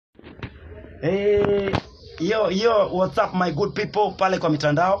Yo, what's up my good people pale kwa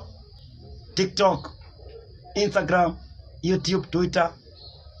mitandao, TikTok, Instagram, YouTube, Twitter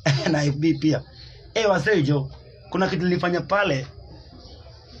na FB pia. Wasee jo, kuna kitu nilifanya pale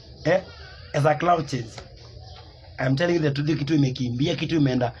as a cloud chase. I'm telling you the truth, kitu imekimbia, kitu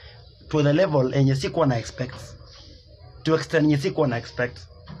imeenda to the level enye sikuwa na expect. To extend enye sikuwa na expect.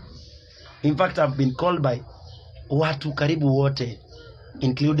 In fact, I've been called by watu karibu wote,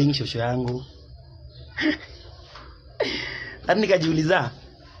 including shosho yangu. Hadi nikajiuliza,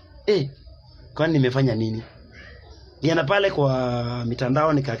 kwani nimefanya nini? Niana pale kwa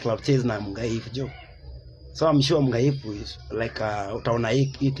mitandao nika cloud chase na Mungai jo. So I'm sure Mungai is like utaona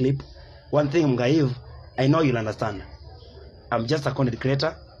hii clip. One thing Mungai, I know you'll understand. I'm just a content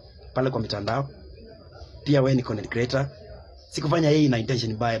creator pale kwa mitandao. Pia wewe ni content creator. Sikufanya hii na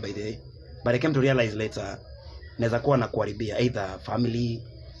intention by the way. But I came to realize later naweza kuwa na kuharibia either family,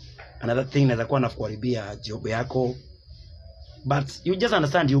 another thing naweza kuwa na kuharibia job yako. But you just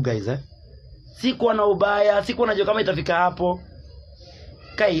understand you guys sikuwa na ubaya, sikuwa najua kama itafika hapo.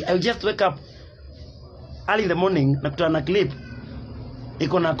 I just wake up early in the morning na kutana na clip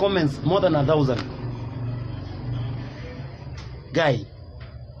iko na comments more than 1,000. Guy,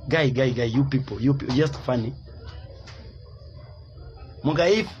 you people just funny.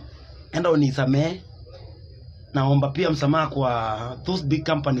 Mungai, enda unisamee. Naomba pia msamaha kwa those big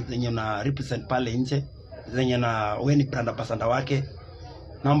companies zenye na represent pale nje, zenye na wewe ni brand ambassador wake.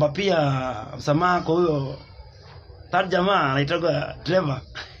 Naomba pia msamaha kwa huyo third jamaa anaitwa Trevor.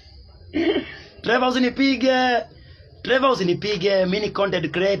 Trevor usinipige, mimi ni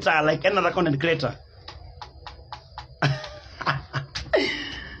content creator like another content creator.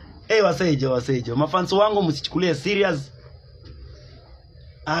 Wasejo, mafans wangu msichukulie serious.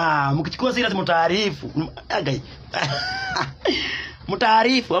 Mkichukua serious mtaarifu.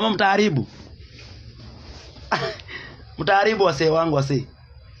 Mtaarifu ama mtaaribu. Mtaaribu wasee wangu wasee.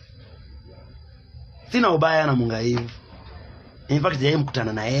 Sina ubaya na Mungai. In fact yeye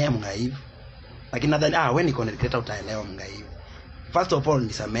mkutana na yeye Mungai. Lakini nadhani wewe ni content creator utaelewa Mungai. First of all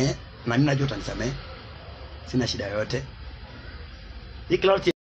nisamee na mimi najua utanisamee. Sina shida yote. Hii cloud